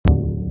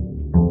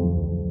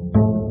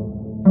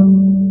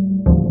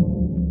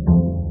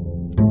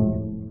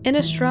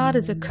Innistrad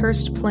is a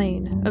cursed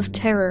plane of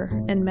terror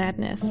and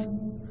madness.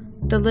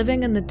 The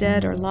living and the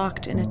dead are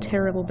locked in a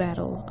terrible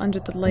battle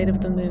under the light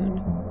of the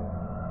moon.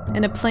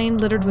 In a plane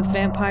littered with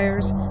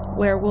vampires,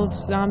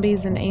 werewolves,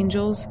 zombies, and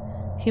angels,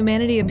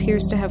 humanity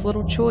appears to have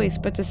little choice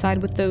but to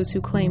side with those who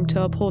claim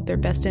to uphold their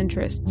best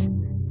interests,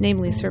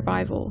 namely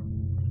survival.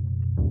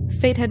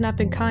 Fate had not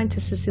been kind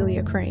to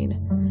Cecilia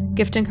Crane,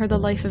 gifting her the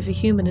life of a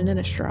human in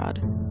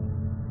Innistrad.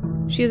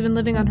 She has been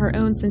living on her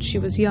own since she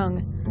was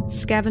young,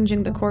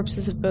 scavenging the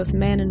corpses of both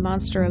man and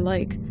monster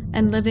alike,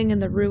 and living in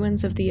the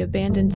ruins of the abandoned